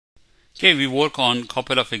Okay, we work on a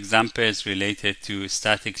couple of examples related to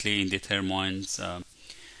statically indetermined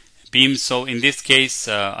beams. So in this case,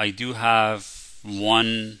 I do have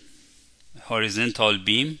one horizontal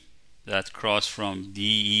beam that cross from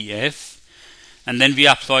DEF, and then we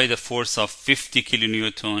apply the force of 50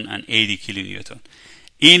 kilonewton and 80 kilonewton.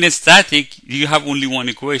 In a static, you have only one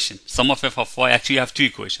equation. Sum of f of y, actually you have two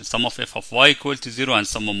equations. Sum of f of y equal to 0 and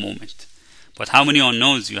sum of moment. But how many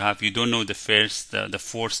unknowns you have? You don't know the force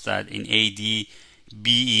that in AD,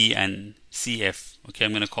 BE, and CF. Okay,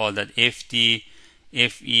 I'm going to call that FD,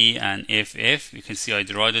 FE, and FF. You can see I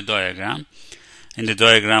draw the diagram. In the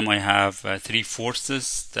diagram, I have three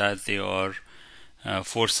forces that they are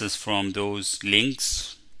forces from those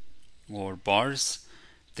links or bars.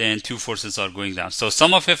 Then two forces are going down. So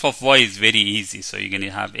sum of f of y is very easy. So you're going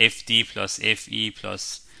to have FD plus FE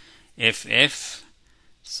plus FF.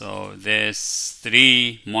 So this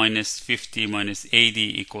 3 minus 50 minus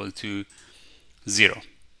 80 equal to 0.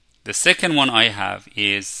 The second one I have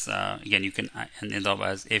is, again, you can end up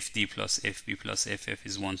as FD plus FB plus FF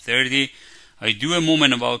is 130. I do a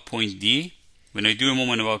moment about point D. When I do a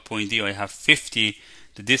moment about point D, I have 50.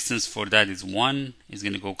 The distance for that is 1. It's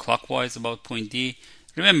going to go clockwise about point D.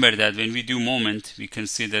 Remember that when we do moment, we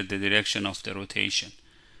consider the direction of the rotation.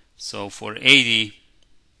 So for 80,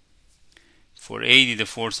 the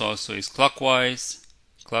force also is clockwise.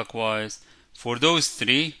 For those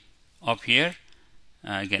three up here,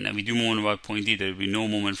 again, we do moment about point D, there will be no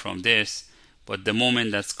moment from this, but the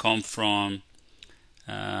moment that's come from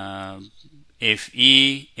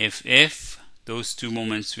FE, FF, those two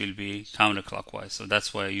moments will be counterclockwise. So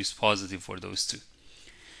that's why I use positive for those two.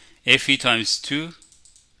 FE times 2,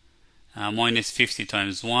 minus 50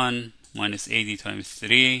 times 1, minus 80 times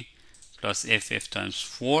 3, plus FF times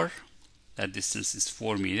 4. That distance is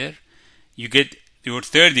 4 meters. You get your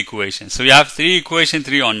third equation. So you have three equations,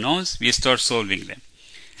 three unknowns. We start solving them.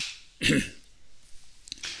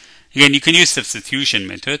 Again, you can use substitution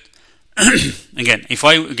method. Again, I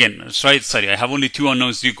have only two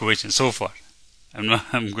unknowns, two equations so far.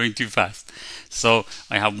 I'm going too fast. So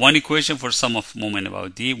I have one equation for sum of moment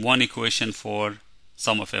about D, one equation for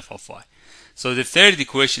sum of f of y. So the third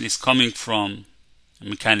equation is coming from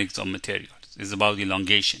mechanics of materials. It's about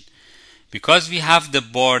elongation. Because we have the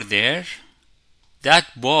bar there,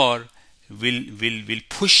 that bar will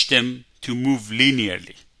push them to move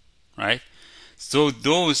linearly, right? So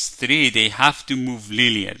those three, they have to move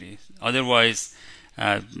linearly. Otherwise,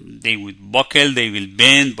 they would buckle, they will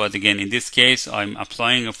bend. But again, in this case, I'm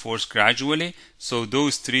applying a force gradually. So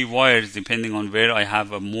those three wires, depending on where I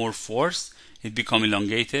have a more force, it become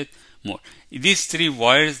elongated more. These three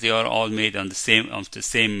wires, they are all made on the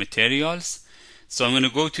same materials. So I'm going to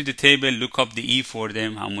go to the table, look up the E for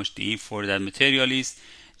them, how much the E for that material is.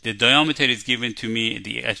 The diameter is given to me,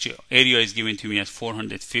 the actual area is given to me as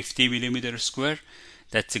 450 millimeters square.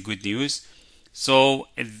 That's a good news. So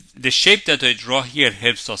the shape that I draw here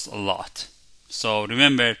helps us a lot. So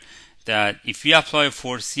remember that if we apply a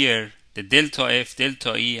force here, the delta F,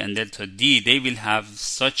 delta E, and delta D, they will have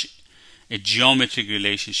such a geometric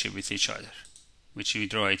relationship with each other, which we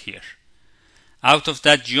draw it here. Out of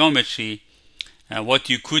that geometry, what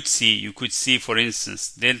you could see, for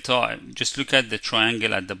instance, delta, just look at the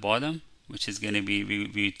triangle at the bottom, which is going to be,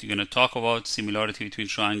 we're going to talk about similarity between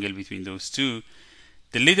triangle between those two.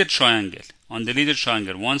 The little triangle, on the little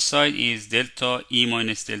triangle, one side is delta E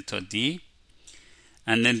minus delta D,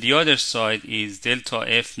 and then the other side is delta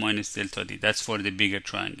F minus delta D. That's for the bigger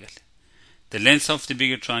triangle. The length of the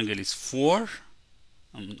bigger triangle is 4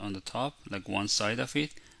 on the top, like one side of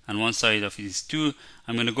it, and one side of it is 2.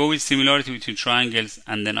 I'm going to go with similarity between triangles,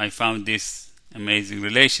 and then I found this amazing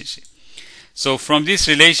relationship. So from this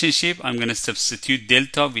relationship, I'm going to substitute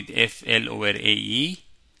delta with FL over AE.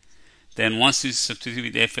 Then once you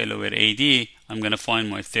substitute with FL over AD, I'm going to find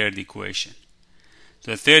my third equation.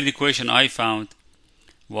 So the third equation I found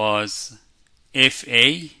was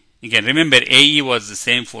FA. Again, remember AE was the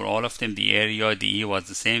same for all of them. The area, the E was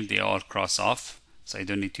the same. They all cross off. So I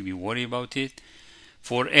don't need to be worried about it.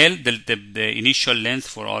 For L, the initial length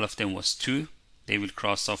for all of them was 2. They will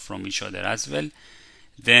cross off from each other as well.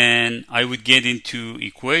 Then I would get into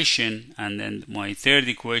equation, and then my third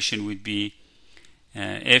equation would be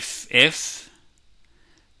FF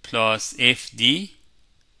plus FD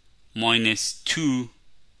minus 2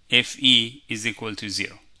 FE is equal to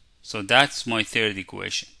 0. So that's my third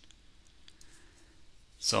equation.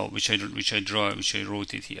 So which I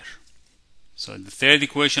wrote it here. So the third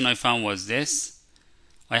equation I found was this.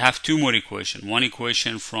 I have two more equations. One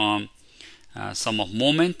equation from sum of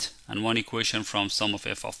moment, and one equation from sum of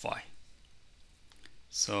f of y.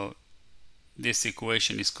 So this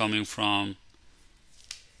equation is coming from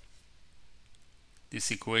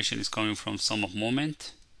sum of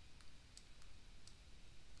moment.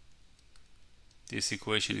 This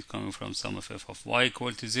equation is coming from sum of f of y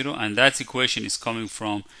equal to 0, and that equation is coming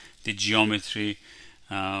from the geometry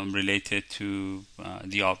related to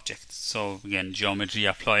the object. So again, geometry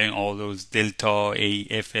applying all those delta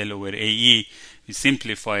A FL over AE, we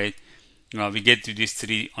simplify it. We get to these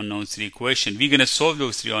three unknowns equation. We're going to solve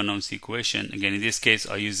those three unknowns equation. Again, in this case,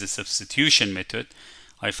 I use the substitution method.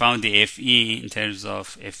 I found the FE in terms of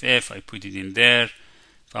FF. I put it in there.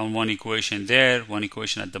 Found one equation there, one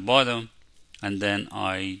equation at the bottom, and then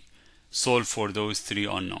I solve for those three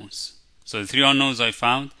unknowns. So the three unknowns I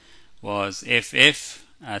found was FF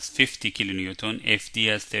as 50 kilonewton, FD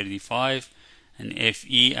as 35, and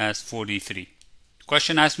FE as 43. The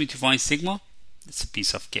question asked me to find sigma. It's a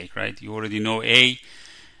piece of cake, right? You already know A.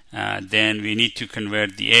 Then we need to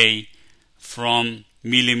convert the A from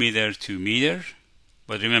millimeter to meter.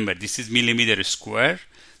 But remember, this is millimeter square.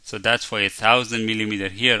 So that's why 1000 millimeter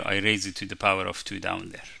here, I raise it to the power of 2 down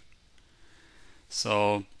there.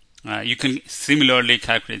 So you can similarly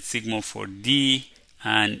calculate sigma for D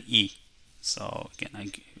and E. So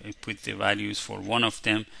again, I put the values for one of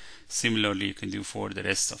them. Similarly, you can do for the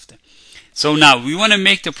rest of them. So now we want to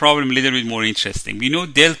make the problem a little bit more interesting. We know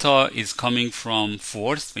delta is coming from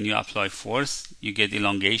force. When you apply force, you get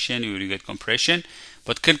elongation, you get compression,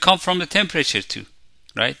 but can come from the temperature too,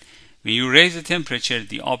 right? When you raise the temperature,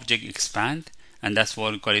 the object expands, and that's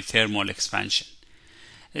what we call a thermal expansion.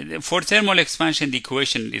 For thermal expansion, the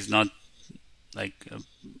equation is not like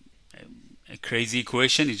a crazy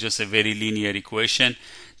equation. It's just a very linear equation.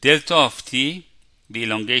 Delta of T, the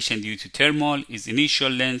elongation due to thermal, is initial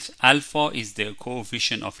length. Alpha is the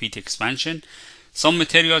coefficient of heat expansion. Some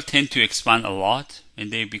materials tend to expand a lot when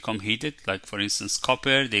they become heated. Like for instance,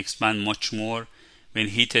 copper, they expand much more when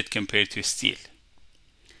heated compared to steel.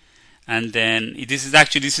 And then this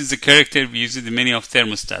is the character we use in many of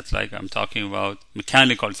thermostats. Like I'm talking about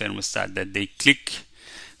mechanical thermostat, that they click.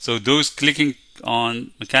 So those clicking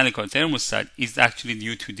on mechanical thermostat is actually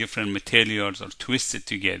due to different materials or twisted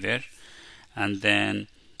together. And then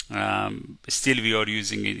still we are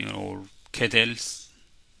using it, or kettles,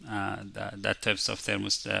 that types of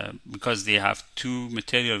thermostat, because they have two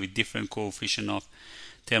material with different coefficient of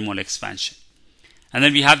thermal expansion. And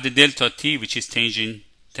then we have the delta T, which is changing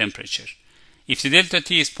temperature. If the delta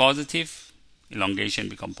T is positive, elongation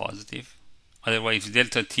become positive. Otherwise, if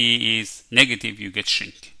delta T is negative, you get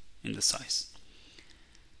shrink in the size.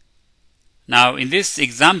 Now in this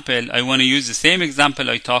example, I want to use the same example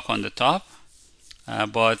I talk on the top,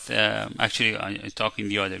 but actually I talk in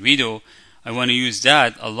the other video. I want to use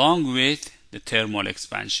that along with the thermal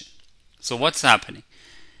expansion. So what's happening?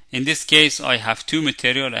 In this case, I have two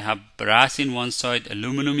material. I have brass in one side,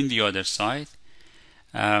 aluminum in the other side.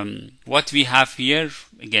 What we have here,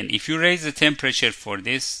 again, if you raise the temperature for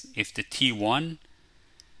this, if the T1,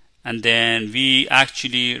 and then we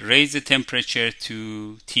actually raise the temperature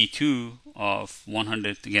to T2 of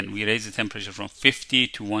 100, again, we raise the temperature from 50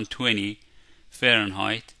 to 120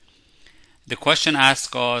 Fahrenheit. The question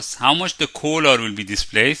asks us how much the color will be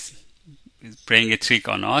displaced, it's playing a trick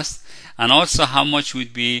on us, and also how much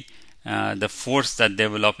would be the force that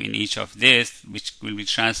develop in each of this, which will be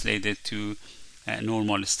translated to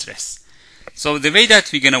normal stress. So the way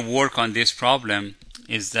that we're going to work on this problem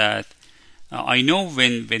is that I know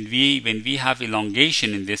when we have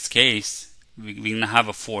elongation in this case, we're going to have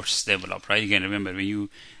a force develop, right? Again, remember, when you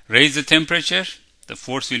raise the temperature, the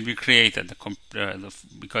force will be created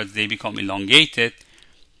because they become elongated.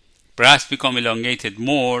 Brass become elongated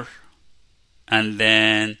more, and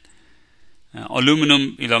then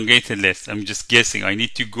aluminum elongated less. I'm just guessing. I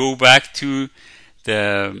need to go back to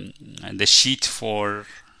the sheet for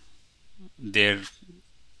their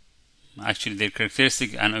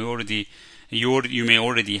characteristic, and you may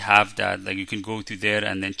already have that. Like you can go to there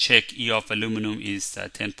and then check E of aluminum is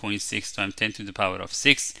 10.6 times 10 to the power of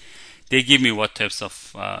 6. They give me what types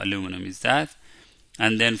of aluminum is that.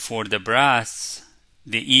 And then for the brass,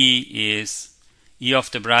 the E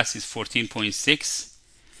of the brass is 14.6.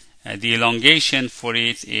 The elongation for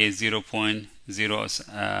it is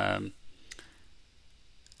 0.0.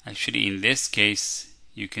 Actually, in this case,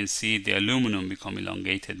 you can see the aluminum become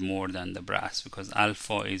elongated more than the brass, because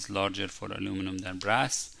alpha is larger for aluminum than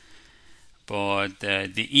brass. But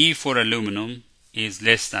the E for aluminum is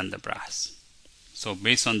less than the brass. So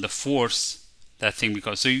based on the force, that thing,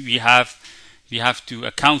 because so we have to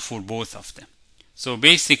account for both of them. So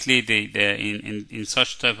basically, in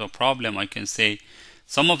such type of problem, I can say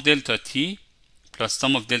sum of delta T plus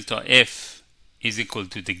sum of delta F is equal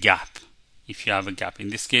to the gap. if you have a gap. In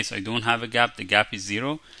this case, I don't have a gap. The gap is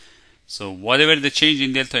 0. So whatever the change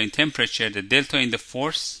in delta in temperature, the delta in the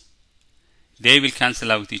force, they will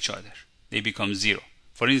cancel out each other. They become 0.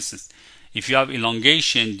 For instance, if you have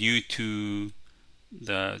elongation due to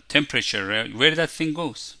the temperature, where that thing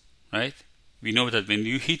goes, right? We know that when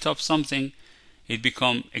you heat up something, it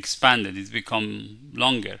becomes expanded, it becomes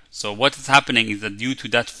longer. So what is happening is that due to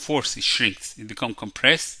that force, it shrinks, it becomes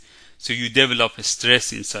compressed, so you develop a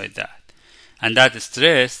stress inside that. And that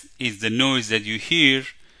stress is the noise that you hear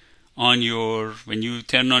on your, when you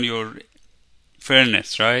turn on your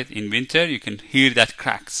furnace, right? In winter, you can hear that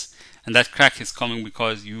cracks. And that crack is coming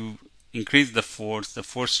because you increase the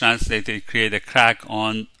force translated create a crack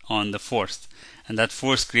on the force. And that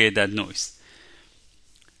force create that noise.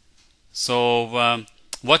 So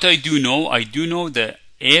what I do know that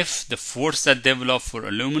if the force that developed for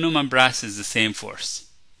aluminum and brass is the same force,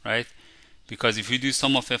 right? Because if you do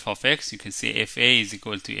sum of f of x, you can say fa is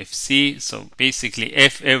equal to fc. So basically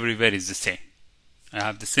f everywhere is the same. I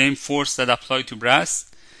have the same force that applied to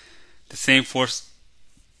brass, the same force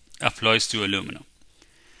applies to aluminum.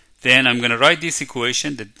 Then I'm going to write this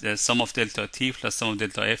equation that the sum of delta t plus sum of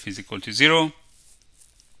delta f is equal to 0.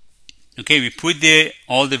 Okay, we put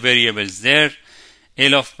all the variables there.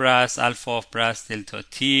 L of brass, alpha of brass, delta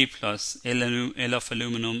t plus L of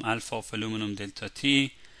aluminum, alpha of aluminum, delta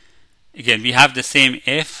t. Again, we have the same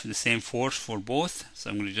F, the same force for both. So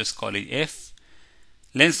I'm going to just call it F.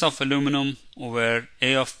 Length of aluminum over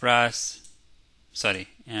A of brass,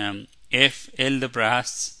 F, L the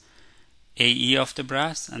brass, AE of the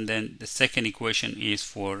brass, and then the second equation is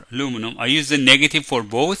for aluminum. I use the negative for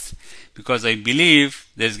both because I believe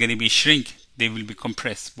there's going to be shrink. They will be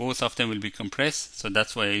compressed. Both of them will be compressed. So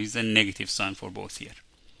that's why I use a negative sign for both here.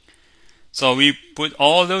 So we put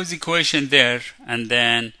all those equations there, and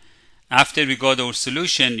then after we got our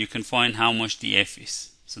solution, you can find how much the F is.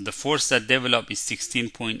 So the force that developed is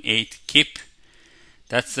 16.8 kip.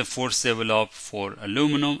 That's the force developed for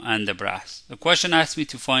aluminum and the brass. The question asked me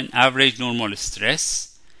to find average normal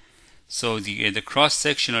stress. So the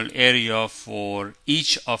cross-sectional area for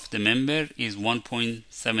each of the member is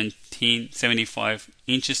 1.75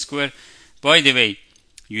 inches square. By the way,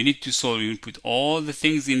 you need to solve, you put all the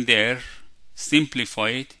things in there, simplify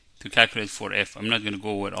it to calculate for F. I'm not going to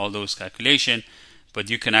go over all those calculations, but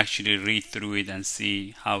you can actually read through it and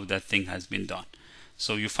see how that thing has been done.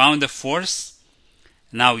 So you found the force.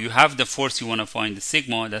 Now you have the force, you want to find the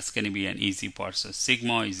sigma. That's going to be an easy part. So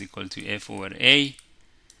sigma is equal to F over A,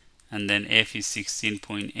 and then F is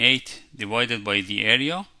 16.8 divided by the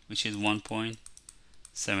area, which is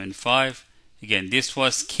 1.75. Again, this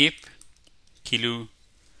was kip, kilo,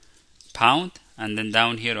 pound, and then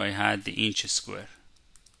down here I had the inches square.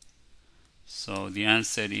 So the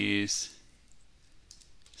answer is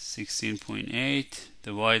 16.8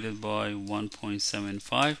 divided by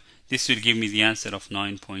 1.75. This will give me the answer of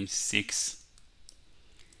 9.6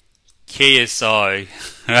 KSI,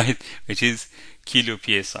 right? Which is kilo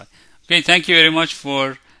PSI. Okay, thank you very much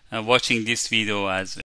for watching this video as well.